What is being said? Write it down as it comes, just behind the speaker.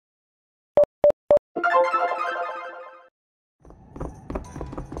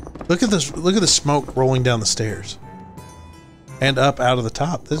Look at this. Look at the smoke rolling down the stairs. And up out of the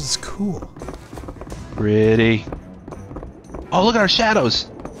top. This is cool. Pretty. Oh, look at our shadows.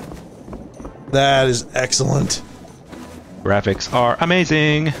 That is excellent. Graphics are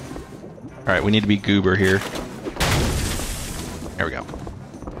amazing. All right, we need to be goober here. There we go.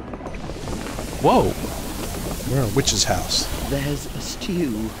 Whoa. We're in a witch's house. There's a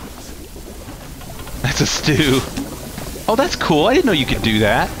stew. That's a stew. Oh, that's cool. I didn't know you could do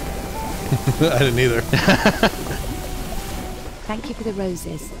that. I didn't either. Thank you for the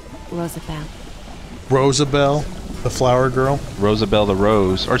roses, Rosabelle. Rosabelle, the flower girl. Rosabelle the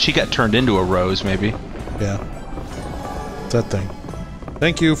rose. Or she got turned into a rose, maybe. Yeah. That thing.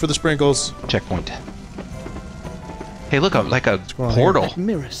 Thank you for the sprinkles. Checkpoint. Hey, look, like a going on portal. That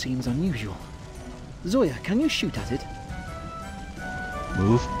mirror seems unusual. Zoya, can you shoot at it?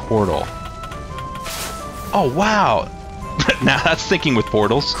 Move portal. Oh, wow. Now that's thinking with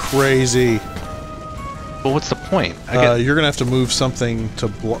portals. Crazy. Well, what's the point? You're going to have to move something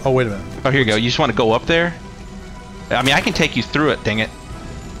to... Oh, wait a minute. Oh, here you go. You just want to go up there? I mean, I can take you through it, dang it.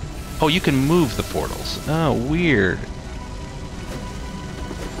 Oh, you can move the portals. Oh, weird.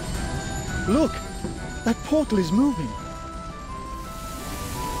 Look! That portal is moving.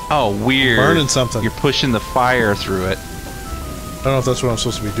 Oh, weird. Burning something. You're pushing the fire through it. I don't know if that's what I'm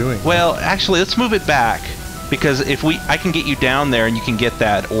supposed to be doing. Well, actually, let's move it back. Because if I can get you down there and you can get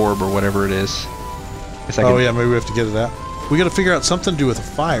that orb or whatever it is. Oh, yeah, maybe we have to get it out. We got to figure out something to do with the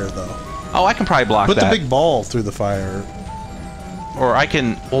fire, though. Oh, I can probably block that. Put the big ball through the fire. Or I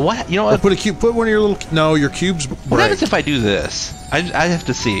can... Well, what? You know what? Or put a cube... Put one of your little... No, your cubes break. What happens if I do this? I have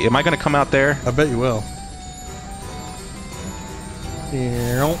to see. Am I going to come out there? I bet you will.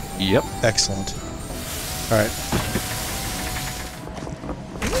 Yep. Excellent. Alright.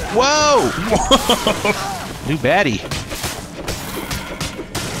 Whoa! New baddie.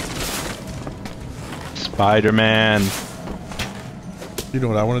 Spider-Man. You know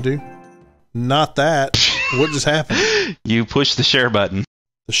what I want to do? Not that. What just happened? You push the share button.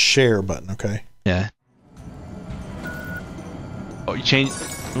 The share button, okay. Yeah. Oh, you changed...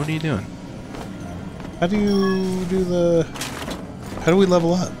 What are you doing? How do you do the... How do we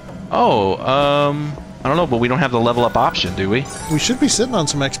level up? Oh, I don't know, but we don't have the level up option, do we? We should be sitting on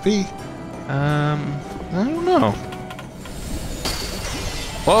some XP. I don't know.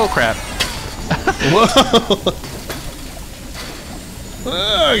 Whoa, crap. Whoa!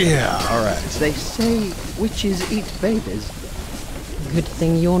 Oh, yeah, alright. They say witches eat babies. Good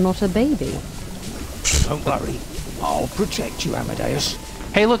thing you're not a baby. Don't worry. I'll protect you, Amadeus.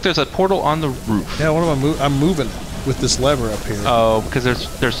 Hey, look, there's a portal on the roof. Yeah, what am I moving? I'm moving it with this lever up here. Oh, because there's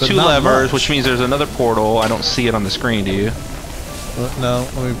But two not levers, much. which means there's another portal. I don't see it on the screen, do you? No,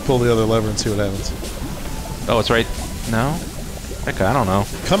 let me pull the other lever and see what happens. Oh, it's right... No? Okay, I don't know.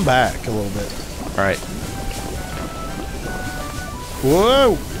 Come back a little bit. Alright.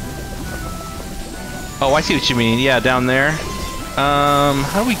 Whoa! Oh, I see what you mean. Yeah, down there.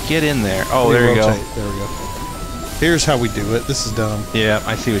 How do we get in there? Oh, We there you go. rotate. There we go. Here's how we do it. This is dumb. Yeah,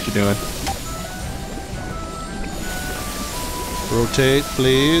 I see what you're doing. Rotate,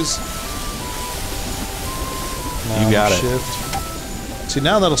 please. Now You got it. shift. See,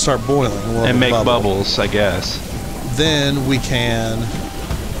 now that'll start boiling. We'll have And a make bubble. bubbles, I guess. Then we can...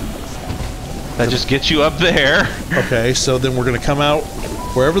 That just gets you up there. Okay, so then we're going to come out...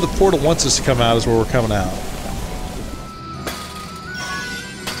 Wherever the portal wants us to come out is where we're coming out.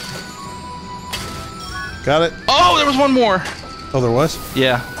 Got it? Oh, there was one more. Oh, there was?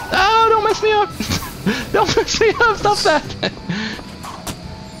 Yeah. Oh, don't mess me up. Don't mess me up. Stop that.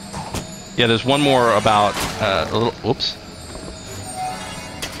 Yeah, there's one more about a little. Whoops.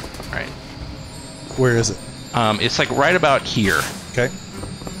 All right. Where is it? It's like right about here. Okay.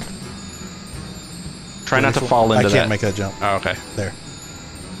 Try not to fall into that. I can't make that jump. Oh, okay. There.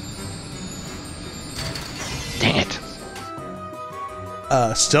 Dang it.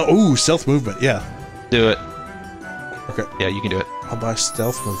 Stealth movement. Yeah. Do it. Okay. Yeah, you can do it. I'll buy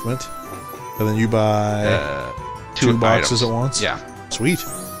stealth movement. And then you buy Two boxes items. at once? Yeah. Sweet.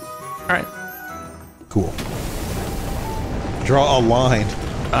 All right. Cool. Draw a line.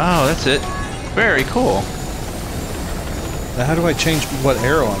 Oh, that's it. Very cool. Now how do I change what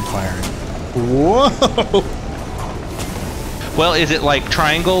arrow I'm firing? Whoa! Well, is it like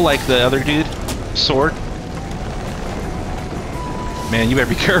triangle like the other dude? Sword? Man, you better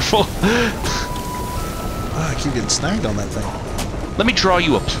be careful. I keep getting snagged on that thing. Let me draw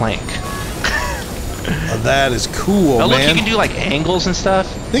you a plank. That is cool, Oh, look, man. you can do like angles and stuff.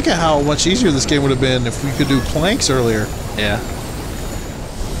 Think of how much easier this game would have been if we could do planks earlier. Yeah.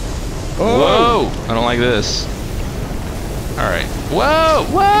 Oh. Whoa! I don't like this. Alright. Whoa!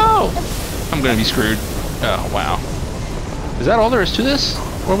 Whoa! I'm gonna be screwed. Oh, wow. Is that all there is to this?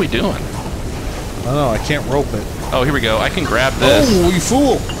 What are we doing? I don't know, I can't rope it. Oh, here we go. I can grab this. Oh, you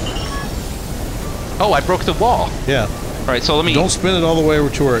fool! Oh, I broke the wall. Yeah. Alright, so let me... Don't spin it all the way over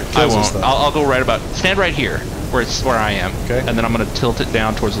to where it I kills won't. us, though. I'll go right about... Stand right here, where I am. Okay. And then I'm gonna tilt it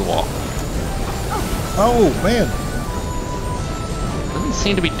down towards the wall. Oh, man. Doesn't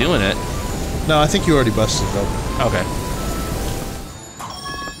seem to be doing it. No, I think you already busted it open. Okay.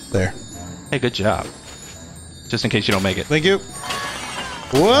 There. Hey, good job. Just in case you don't make it. Thank you.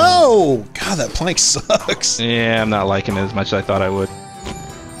 Whoa! God, that plank sucks. Yeah, I'm not liking it as much as I thought I would.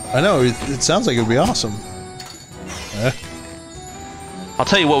 I know, it sounds like it would be awesome. I'll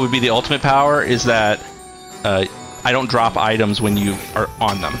tell you what would be the ultimate power is that I don't drop items when you are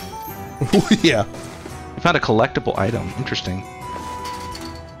on them. Yeah. I found a collectible item. Interesting.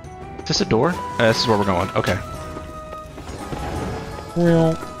 Is this a door? This is where we're going. Okay.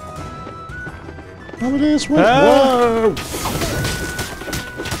 Well. Amadeus, wait. Whoa!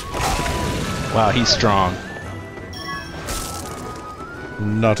 Wow, he's strong.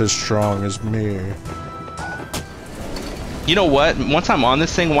 Not as strong as me. You know what? Once I'm on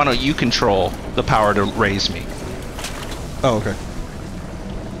this thing, why don't you control the power to raise me? Oh, okay.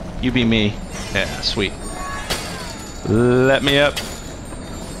 You be me. Yeah, sweet. Let me up.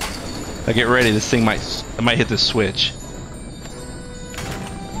 Now get ready. This thing might hit the switch.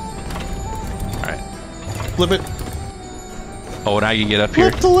 All right. Flip it. Oh, now you get up here.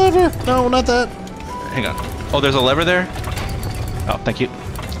 Flip the lever. No, not that. Hang on. Oh, there's a lever there? Oh, thank you.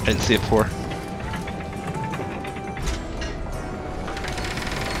 I didn't see it before.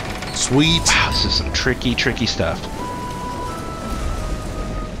 Sweet. Wow, this is some tricky, tricky stuff.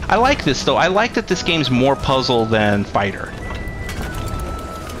 I like this, though. I like that this game's more puzzle than fighter.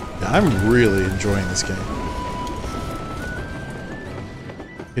 I'm really enjoying this game.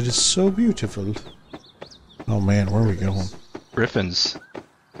 It is so beautiful. Oh man, where are we going? Griffins.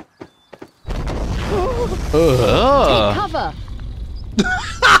 Take cover.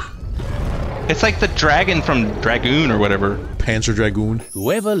 It's like the dragon from Dragoon or whatever. Panzer Dragoon.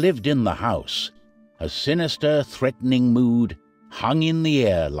 Whoever lived in the house, a sinister, threatening mood hung in the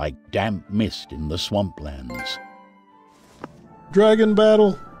air like damp mist in the swamplands. Dragon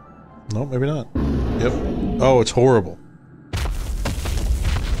battle. No, maybe not. Yep. Oh, it's horrible. I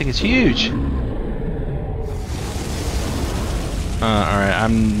think it's huge. Alright,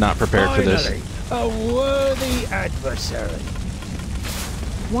 I'm not prepared for this. A worthy adversary.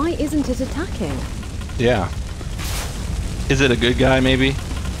 Why isn't it attacking? Yeah. Is it a good guy, maybe?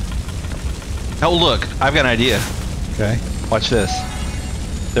 Oh, look, I've got an idea. Okay. Watch this.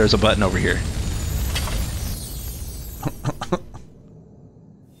 There's a button over here.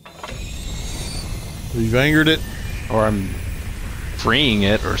 You've angered it. Or I'm freeing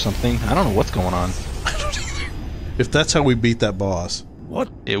it or something. I don't know what's going on. If that's how we beat that boss. What?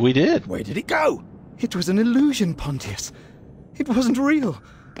 Yeah, we did. Where did it go? It was an illusion, Pontius. It wasn't real.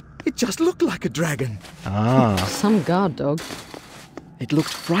 It just looked like a dragon. Ah. Some guard dog. It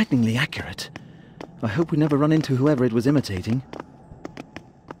looked frighteningly accurate. I hope we never run into whoever it was imitating.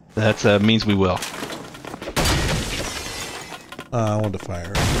 That means we will. I want to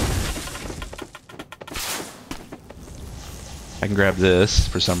fire it. I can grab this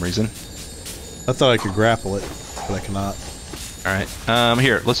for some reason. I thought I could grapple it, but I cannot. Alright.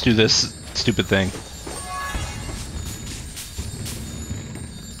 Here, let's do this stupid thing.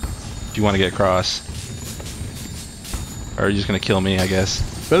 Do you want to get across? Or are you just going to kill me, I guess?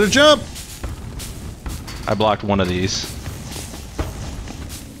 Better jump! I blocked one of these.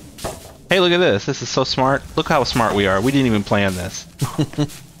 Hey, look at this. This is so smart. Look how smart we are. We didn't even plan this.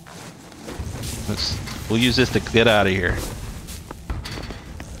 We'll use this to get out of here.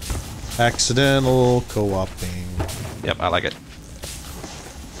 Accidental co-opting. Yep, I like it.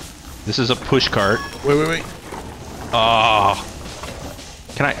 This is a push cart. Wait. Oh.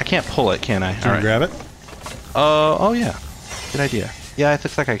 I can't pull it, can I? Can you grab it? Oh yeah. Good idea. Yeah, it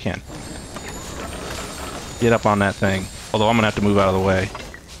looks like I can. Get up on that thing. Although I'm gonna have to move out of the way.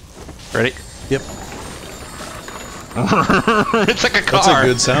 Ready? Yep. It's like a car. That's a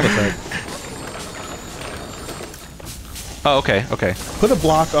good sound effect. Oh, okay. Put a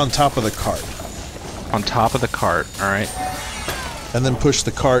block on top of the cart. On top of the cart, alright. And then push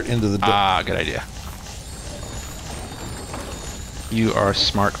the cart into the door. Ah, good idea. You are a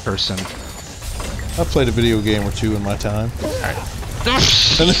smart person. I played a video game or two in my time. Alright.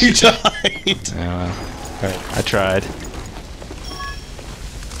 And then you died. Yeah, well, Alright. I tried.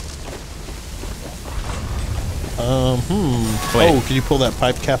 Wait. Oh, can you pull that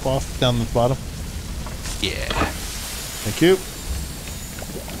pipe cap off down the bottom? Yeah. Thank you.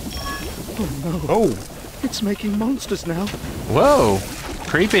 Oh no. Oh. It's making monsters now. Whoa.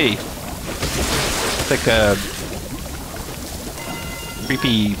 Creepy. It's like a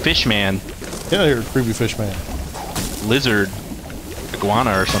creepy fish man. Yeah, you're a creepy fish man. Lizard.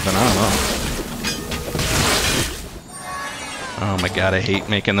 Iguana or something. I don't know. Oh my god, I hate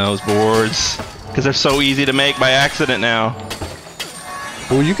making those boards. Because they're so easy to make by accident now.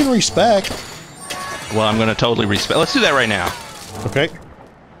 Well, you can respec. Well, I'm going to totally respec. Let's do that right now. Okay.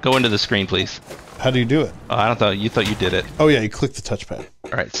 Go into the screen, please. How do you do it? Oh, I thought you did it. Oh, yeah, you click the touchpad.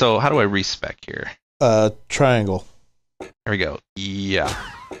 All right, so how do I respec here? Triangle. There we go. Yeah.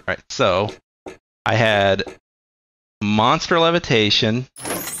 All right, so I had monster levitation,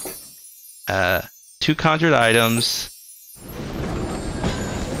 2 conjured items.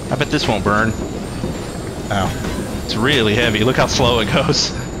 I bet this won't burn. Ow. It's really heavy. Look how slow it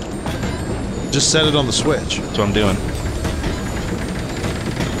goes. Just set it on the switch. That's what I'm doing.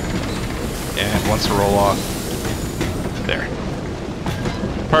 And it wants to roll off. There.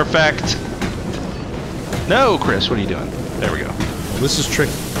 Perfect. No, Chris, what are you doing? There we go. Well, this is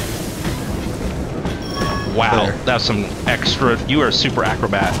tricky. Wow, There. that's some extra. You are a super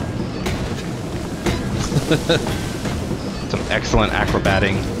acrobat. Some excellent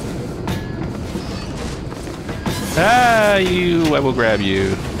acrobating. Ah, I will grab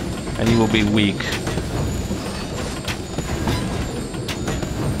you. And you will be weak.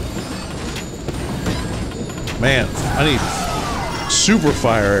 Man, I need super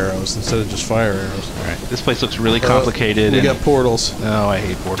fire arrows instead of just fire arrows. Alright, this place looks really complicated. We and- got portals. Oh, I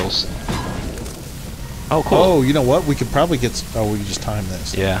hate portals. Oh, cool. Oh, you know what? We could probably get... Oh, we can just time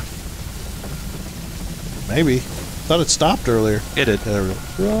this. Yeah, Maybe. Thought it stopped earlier. it did. Yeah, there we go.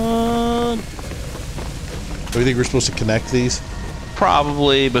 Run! Do you think we're supposed to connect these?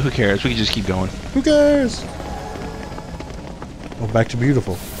 Probably, but who cares? We can just keep going. Who cares? Oh, back to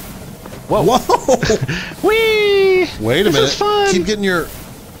beautiful. Whoa. Whoa! Whee! Wait a This minute. is fun. Keep getting your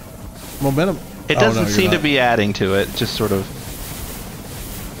momentum. It Oh, doesn't no, you're seem to not. be adding to it. Just sort of.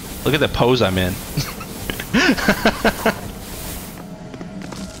 Look at the pose I'm in.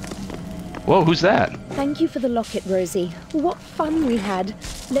 Whoa, who's that? Thank you for the locket, Rosie. What fun we had.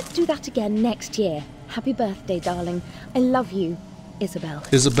 Let's do that again next year. Happy birthday, darling. I love you, Isabel.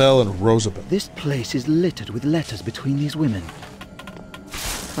 Isabel and Rosabel. This place is littered with letters between these women.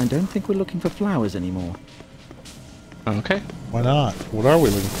 I don't think we're looking for flowers anymore. Okay. Why not? What are we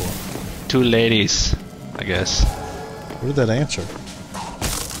looking for? 2 ladies, I guess. What did that answer?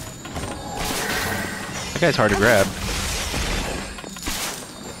 That guy's hard to grab.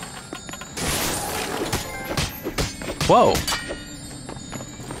 Whoa!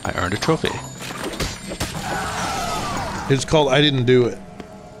 I earned a trophy. It's called I Didn't Do It.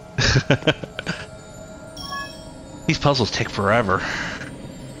 These puzzles take forever.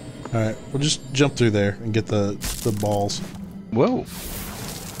 Alright, we'll just jump through there and get the balls. Whoa.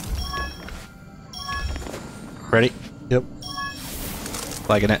 Ready? Yep.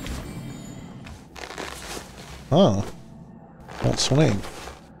 Liking it. Oh. Don't swing.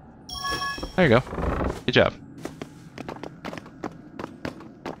 There you go. Good job.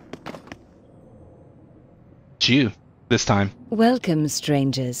 It's you, this time. Welcome,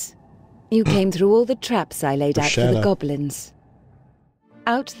 strangers. You came through all the traps I laid The out for the shadow. goblins.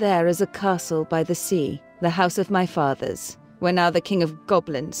 Out there is a castle by the sea, the house of my fathers, where now the king of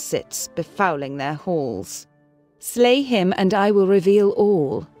goblins sits, befouling their halls. Slay him, and I will reveal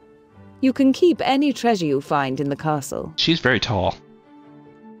all. You can keep any treasure you find in the castle. She's very tall.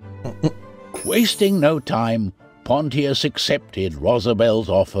 Wasting no time, Pontius accepted Rosabel's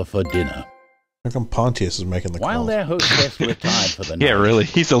offer for dinner. How come Pontius is making the While call? their hostess retired for the night, Yeah, really.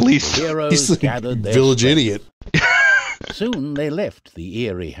 He's the least. the heroes He's the gathered their village strength. idiot. Soon they left the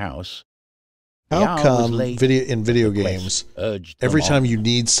eerie house. The How hour was come late. in video The quest games, urged them every time on. you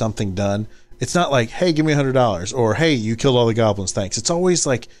need something done, it's not like, hey, give me $100, or hey, you killed all the goblins, thanks. It's always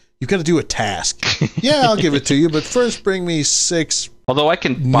like, you got to do a task. Yeah, I'll give it to you, but first bring me 6. Although I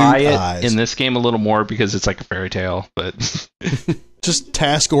can New buy it eyes. in this game a little more because it's like a fairy tale, but Just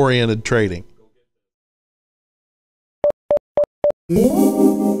task-oriented trading.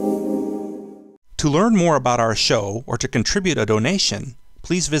 To learn more about our show or to contribute a donation,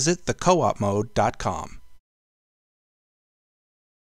 please visit thecoopmode.com.